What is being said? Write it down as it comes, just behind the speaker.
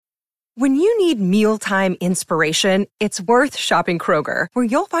When you need mealtime inspiration, it's worth shopping Kroger, where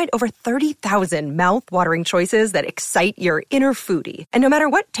you'll find over 30,000 mouth-watering choices that excite your inner foodie. And no matter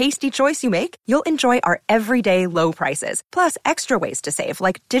what tasty choice you make, you'll enjoy our everyday low prices, plus extra ways to save,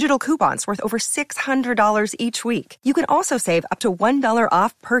 like digital coupons worth over $600 each week. You can also save up to $1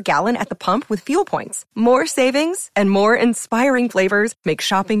 off per gallon at the pump with fuel points. More savings and more inspiring flavors make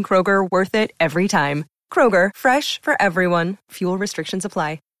shopping Kroger worth it every time. Kroger, fresh for everyone. Fuel restrictions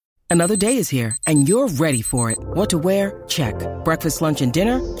apply. Another day is here, and you're ready for it. What to wear? Check. Breakfast, lunch, and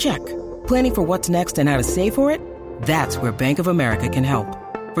dinner? Check. Planning for what's next and how to save for it? That's where Bank of America can help.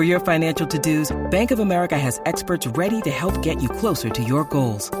 For your financial to-dos, Bank of America has experts ready to help get you closer to your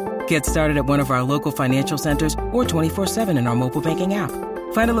goals. Get started at one of our local financial centers or 24/7 in our mobile banking app.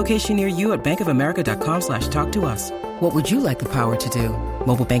 Find a location near you at bankofamerica.com/talktous. What would you like the power to do?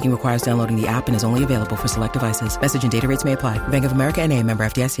 Mobile banking requires downloading the app and is only available for select devices. Message and data rates may apply. Bank of America N.A., member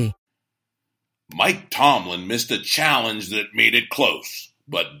FDIC. Mike Tomlin missed a challenge that made it close,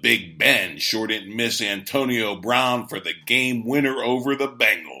 but Big Ben sure didn't miss Antonio Brown for the game winner over the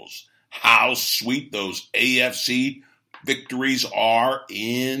Bengals. How sweet those AFC victories are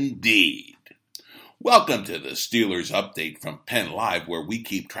indeed. Welcome to the Steelers Update from Penn Live, where we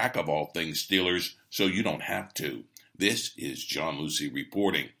keep track of all things Steelers so you don't have to. This is John Lucy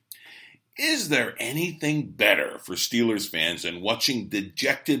reporting. Is there anything better for Steelers fans than watching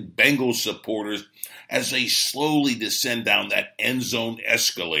dejected Bengals supporters as they slowly descend down that end zone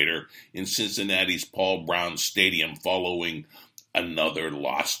escalator in Cincinnati's Paul Brown Stadium following another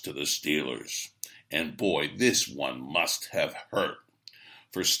loss to the Steelers? And boy, this one must have hurt.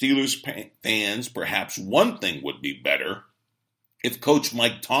 For Steelers fans, perhaps one thing would be better if Coach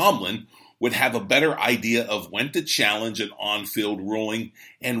Mike Tomlin would have a better idea of when to challenge an on-field ruling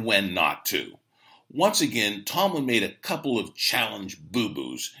and when not to. Once again, Tomlin made a couple of challenge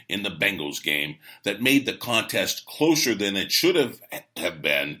boo-boos in the Bengals game that made the contest closer than it should have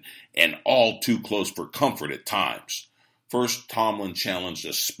been, and all too close for comfort at times. First, Tomlin challenged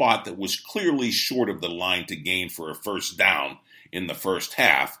a spot that was clearly short of the line to gain for a first down in the first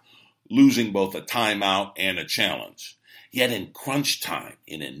half, losing both a timeout and a challenge. Yet in crunch time,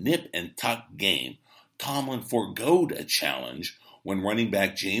 in a nip-and-tuck game, Tomlin forgoed a challenge when running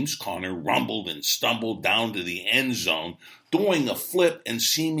back James Conner rumbled and stumbled down to the end zone, doing a flip and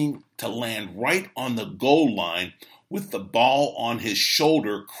seeming to land right on the goal line with the ball on his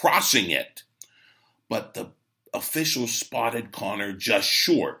shoulder, crossing it. But the official spotted Conner just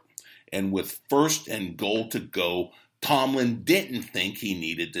short, and with first and goal to go, Tomlin didn't think he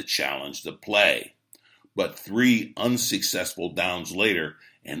needed to challenge the play. But 3 unsuccessful downs later,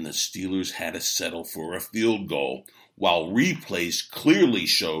 and the Steelers had to settle for a field goal, while replays clearly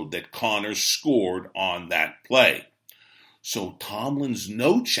showed that Conner scored on that play. So Tomlin's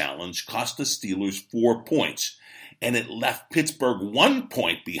no challenge cost the Steelers 4 points, and it left Pittsburgh 1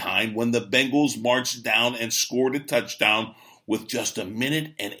 point behind when the Bengals marched down and scored a touchdown with just a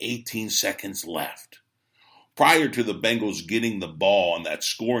minute and 18 seconds left. Prior to the Bengals getting the ball on that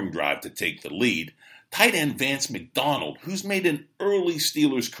scoring drive to take the lead, tight end Vance McDonald, who's made an early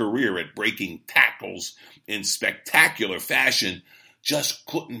Steelers career at breaking tackles in spectacular fashion, just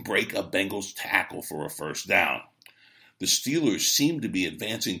couldn't break a Bengals tackle for a first down. The Steelers seemed to be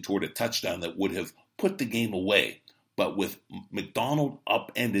advancing toward a touchdown that would have put the game away, but with McDonald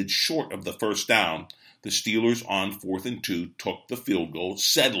upended short of the first down, the Steelers on 4th and 2 took the field goal,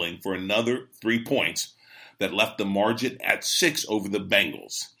 settling for another 3 points that left the margin at 6 over the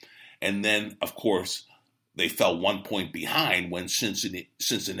Bengals. And then, of course, they fell 1 point behind when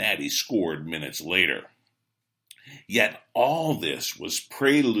Cincinnati scored minutes later. Yet all this was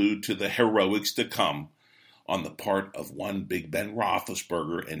prelude to the heroics to come on the part of one Big Ben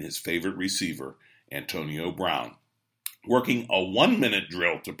Roethlisberger and his favorite receiver, Antonio Brown. Working a 1-minute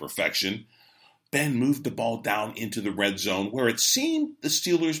drill to perfection, Ben moved the ball down into the red zone where it seemed the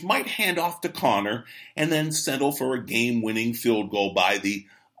Steelers might hand off to Conner and then settle for a game-winning field goal by the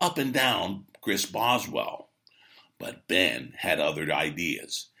up-and-down Chris Boswell. But Ben had other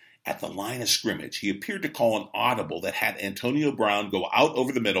ideas. At the line of scrimmage, he appeared to call an audible that had Antonio Brown go out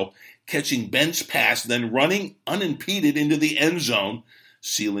over the middle, catching Ben's pass, then running unimpeded into the end zone,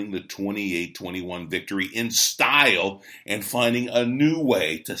 sealing the 28-21 victory in style and finding a new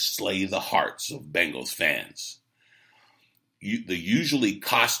way to slay the hearts of Bengals fans. The usually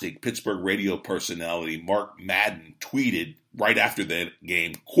caustic Pittsburgh radio personality Mark Madden tweeted right after the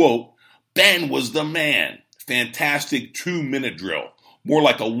game, quote, "Ben was the man. Fantastic 2-minute drill. More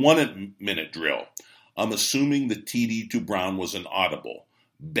like a 1-minute drill. I'm assuming the TD to Brown was an audible.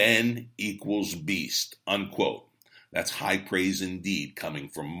 Ben equals beast," unquote. That's high praise indeed coming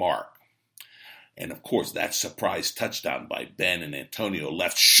from Mark. And of course, that surprise touchdown by Ben and Antonio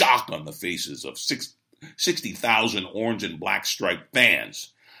left shock on the faces of 60,000 orange and black striped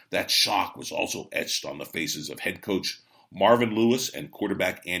fans. That shock was also etched on the faces of head coach Marvin Lewis and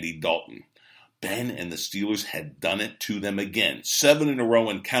quarterback Andy Dalton. Ben and the Steelers had done it to them again, 7 in a row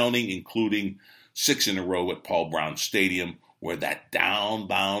and counting, including 6 in a row at Paul Brown Stadium, where that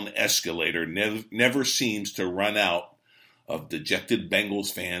downbound escalator never seems to run out of dejected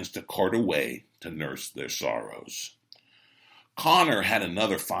Bengals fans to cart away to nurse their sorrows. Connor had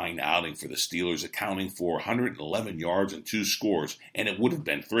another fine outing for the Steelers, accounting for 111 yards and 2 scores, and it would have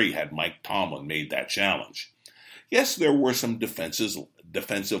been 3 had Mike Tomlin made that challenge. Yes, there were some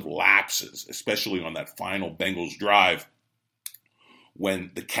defensive lapses, especially on that final Bengals drive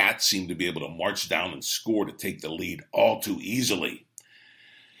when the Cats seemed to be able to march down and score to take the lead all too easily.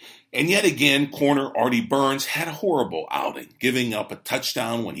 And yet again, corner Artie Burns had a horrible outing, giving up a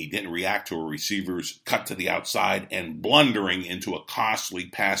touchdown when he didn't react to a receiver's cut to the outside and blundering into a costly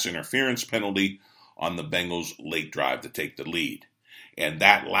pass interference penalty on the Bengals' late drive to take the lead. And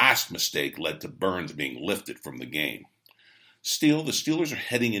that last mistake led to Burns being lifted from the game. Still, the Steelers are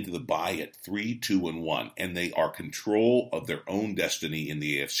heading into the bye at 3-2-1, and they are control of their own destiny in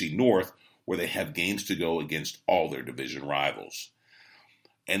the AFC North, where they have games to go against all their division rivals.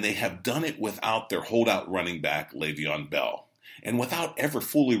 And they have done it without their holdout running back, Le'Veon Bell, and without ever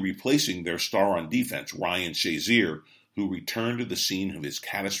fully replacing their star on defense, Ryan Shazier, who returned to the scene of his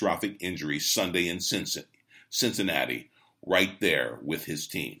catastrophic injury Sunday in Cincinnati, right there with his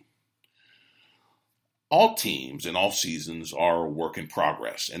team. All teams and all seasons are a work in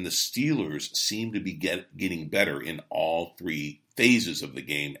progress, and the Steelers seem to be getting better in all 3 phases of the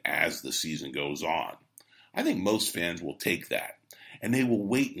game as the season goes on. I think most fans will take that, and they will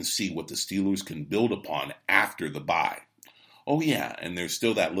wait and see what the Steelers can build upon after the bye. Oh yeah, and there's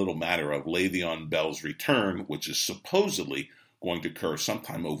still that little matter of Le'Veon Bell's return, which is supposedly going to occur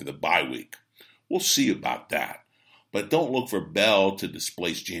sometime over the bye week. We'll see about that, but don't look for Bell to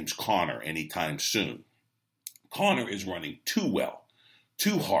displace James Conner anytime soon. Conner is running too well,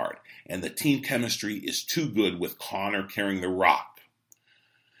 too hard, and the team chemistry is too good with Conner carrying the rock.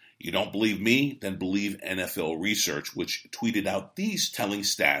 You don't believe me? Then believe NFL Research, which tweeted out these telling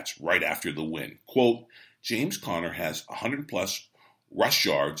stats right after the win. Quote, James Conner has 100-plus rush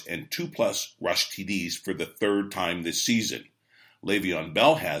yards and 2-plus rush TDs for the 3rd time this season. Le'Veon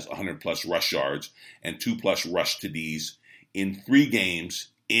Bell has 100-plus rush yards and 2-plus rush TDs in 3 games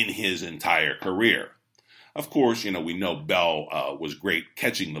in his entire career. Of course, we know Bell was great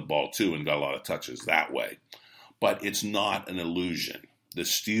catching the ball, too, and got a lot of touches that way. But it's not an illusion. The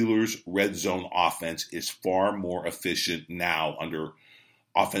Steelers' red zone offense is far more efficient now under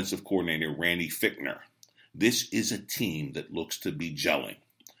offensive coordinator Randy Fichtner. This is a team that looks to be gelling.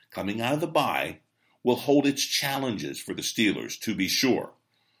 Coming out of the bye will hold its challenges for the Steelers, to be sure.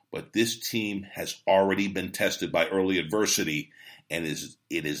 But this team has already been tested by early adversity, and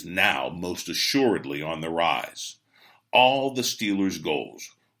it is now most assuredly on the rise. All the Steelers' goals,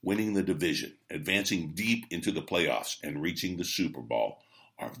 winning the division, advancing deep into the playoffs, and reaching the Super Bowl,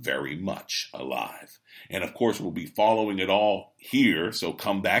 are very much alive. And of course, we'll be following it all here, so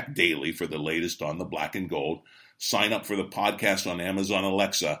come back daily for the latest on the black and gold. Sign up for the podcast on Amazon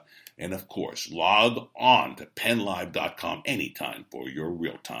Alexa, and of course, log on to PennLive.com anytime for your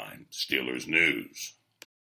real-time Steelers news.